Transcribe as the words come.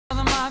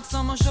box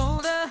on my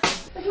shoulder.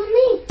 That's on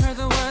me. Heard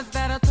the words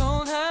that I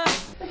told her.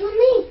 That's on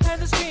me. Heard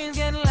the screams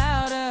getting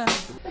louder.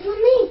 That's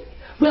on me.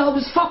 Well, it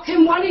was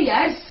fucking one of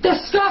yours.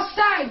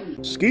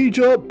 Disgusting. Ski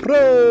jump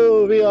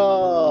pro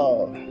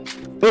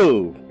VR.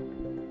 Boo.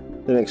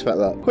 Didn't expect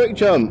that. Quick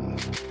jump.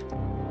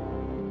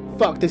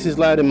 Fuck, this is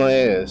loud in my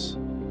ears.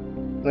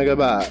 Can I go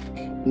back?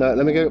 No,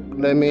 let me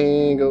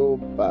go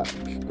back.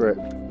 Grip.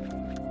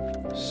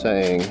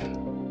 Setting.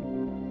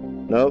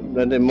 Nope,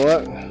 that didn't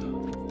work.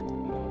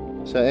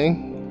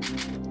 Setting.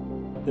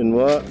 Didn't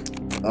work.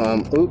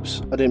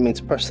 Oops, I didn't mean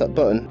to press that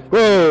button.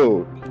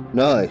 Whoa!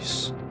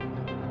 Nice.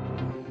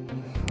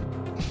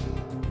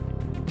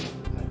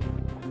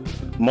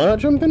 Am I not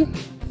jumping?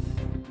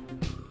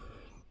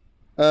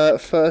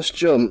 First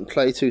jump,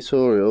 play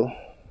tutorial.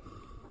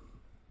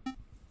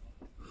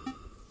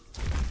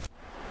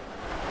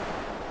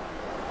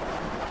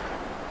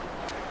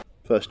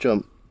 First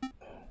jump.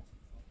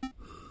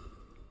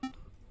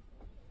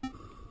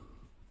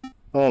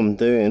 Oh, I'm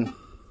doing.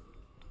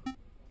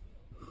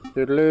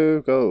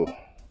 Doodaloo, go.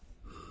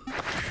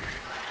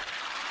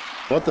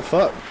 What the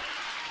fuck?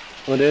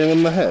 Am I doing it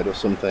in my head or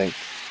something?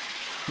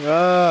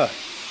 Ah!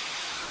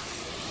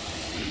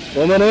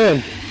 What am I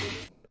doing?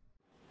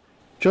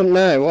 Jump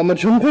now, what am I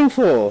jumping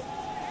for?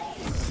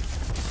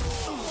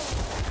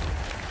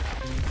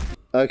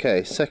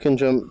 Okay, second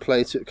jump,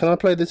 play can I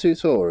play the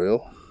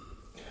tutorial?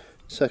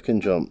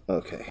 Second jump,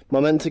 okay. Am I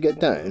meant to get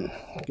down?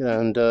 Get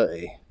down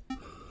dirty.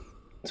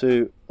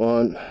 2,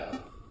 1.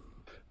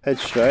 Head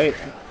straight.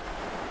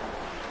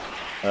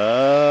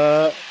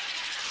 How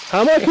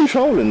am I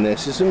controlling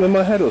this? Is it with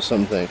my head or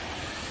something?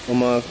 On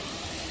my...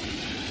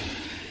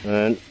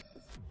 And...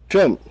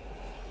 Jump!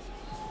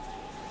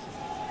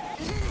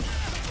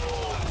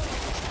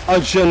 I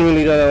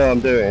genuinely don't know what I'm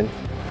doing.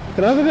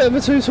 Can I have a bit of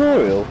a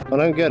tutorial? I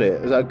don't get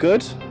it. Is that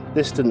good?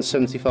 Distance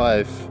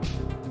 75.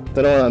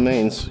 Don't know what that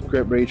means.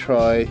 Grip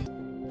retry.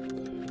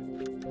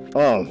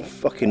 Oh, I'm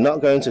fucking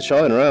not going to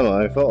China, am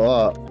I? Fuck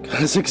that.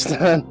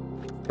 Kazakhstan.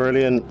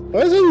 Brilliant.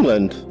 Where's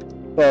England?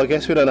 Well, I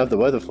guess we don't have the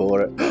weather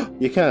for it.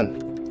 You can.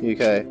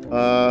 UK.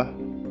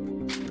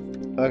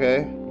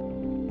 Okay.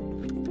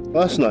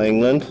 That's not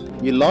England.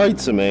 You lied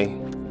to me.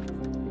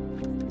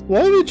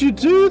 Why would you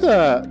do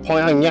that?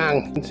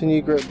 Pyongyang.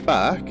 Continue grip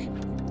back.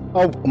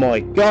 Oh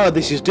my god,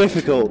 this is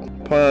difficult.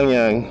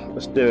 Pyongyang.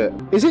 Let's do it.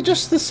 Is it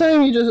just the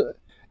same?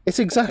 It's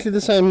exactly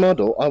the same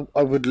model.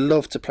 I would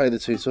love to play the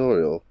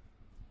tutorial.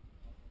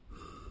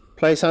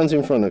 Place hands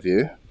in front of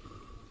you.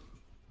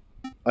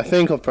 I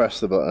think I've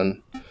pressed the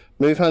button.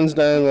 Move hands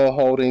down while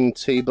holding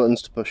T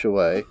buttons to push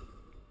away.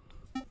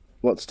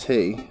 What's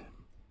T?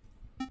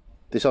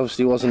 This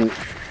obviously wasn't...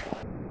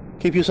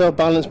 Keep yourself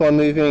balanced by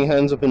moving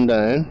hands up and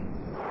down.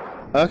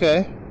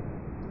 Okay.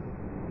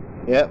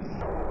 Yep.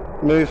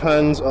 Move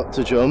hands up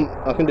to jump.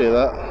 I can do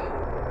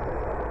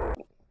that.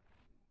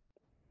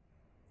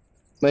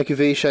 Make a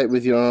V shape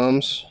with your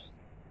arms.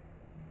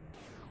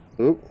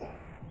 Oop.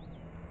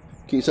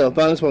 Keep yourself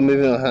balanced by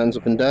moving your hands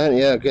up and down.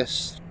 Yeah, I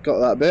guess got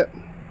that bit.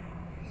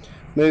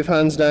 Move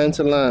hands down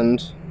to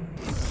land.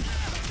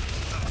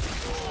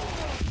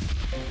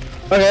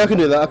 Okay, I can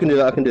do that. I can do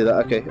that. I can do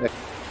that. Okay.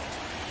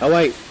 Oh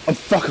wait, I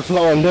forgot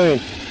what I'm doing.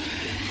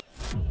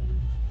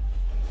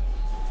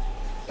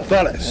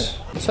 Balance.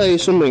 I'll tell you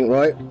something,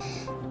 right?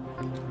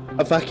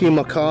 I vacuumed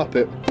my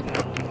carpet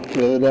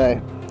the other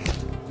day,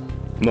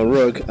 my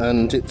rug,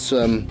 and it's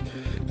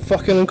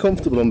fucking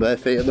uncomfortable on bare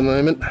feet at the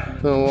moment.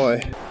 Oh,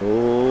 why?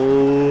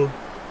 Oh.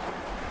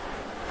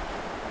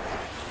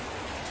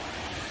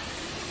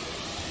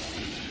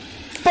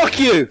 Fuck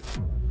you!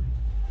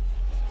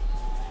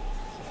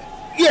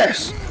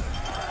 Yes!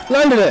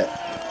 Landed it!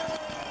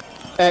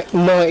 At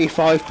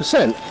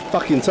 95%.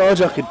 Fucking told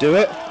you I could do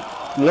it.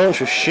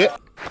 Launch was shit.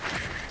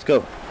 Let's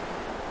go.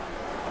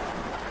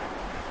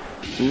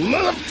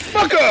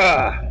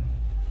 Motherfucker!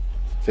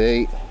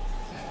 Feet.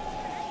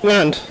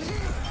 Land.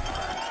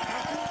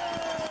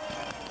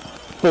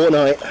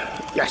 Fortnite.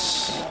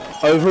 Yes!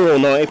 Overall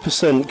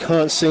 90%.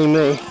 Can't see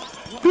me.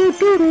 Doo,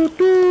 doo, doo,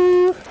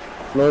 doo.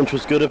 Launch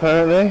was good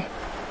apparently.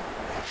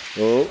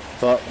 Oh,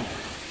 fuck.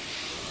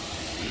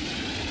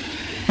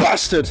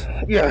 Bastard!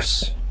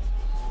 Yes!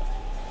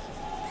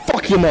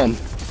 Fuck your mum!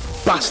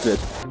 Bastard!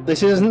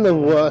 This isn't the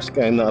worst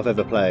game that I've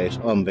ever played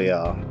on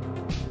VR,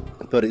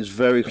 but it's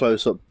very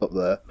close up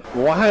there.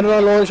 Why did I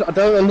launch? I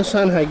don't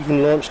understand how you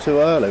can launch too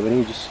early when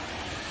you just...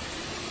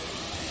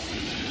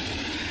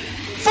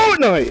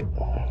 Fortnite!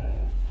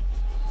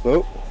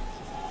 Oh.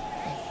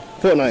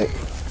 Fortnite.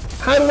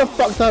 How did I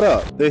fuck that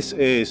up? This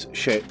is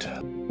shit.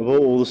 Of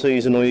all the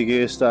season, all your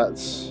gear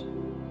stats.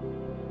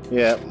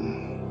 Yeah.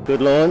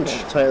 Good launch,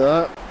 take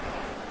that.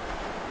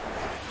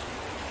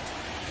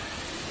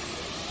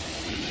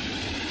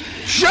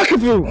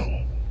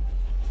 Shakaboo!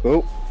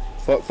 Oh,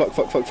 fuck.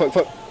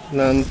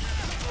 Land.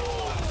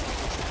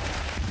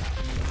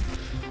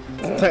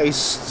 That is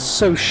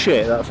so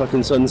shit, that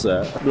fucking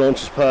sunset.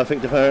 Launch is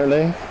perfect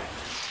apparently.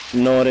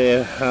 No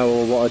idea how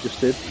or what I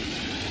just did.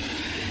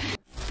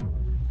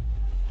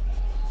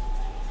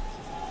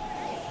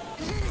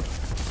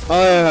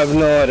 I have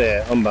no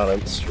idea.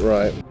 Unbalanced.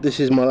 Right. This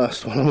is my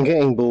last one. I'm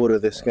getting bored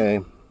of this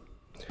game.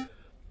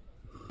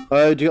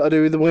 Oh, do you got to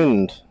do with the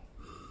wind?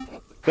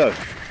 Go.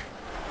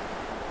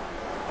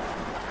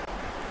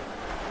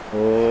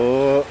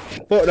 Oh,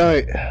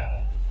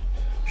 Fortnite.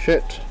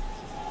 Shit.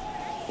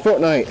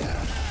 Fortnite.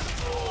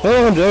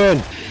 Oh, I'm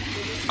doing.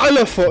 I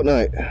love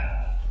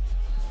Fortnite.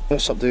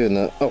 Let's stop doing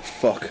that. Oh,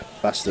 fuck.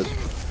 Bastard.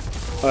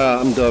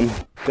 Alright, I'm done.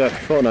 Go,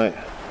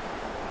 Fortnite.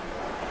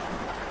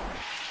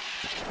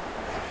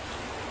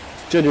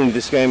 Genuinely,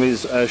 this game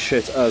is as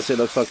shit as it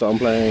looks like that I'm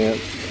playing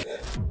it.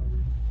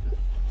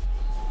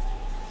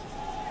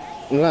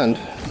 Land.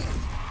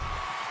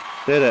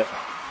 Did it.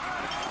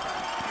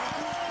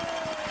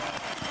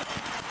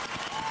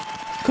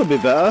 Could be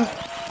better.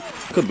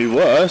 Could be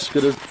worse.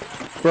 Could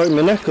have broken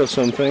my neck or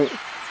something.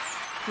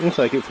 I'll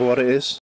take it for what it is.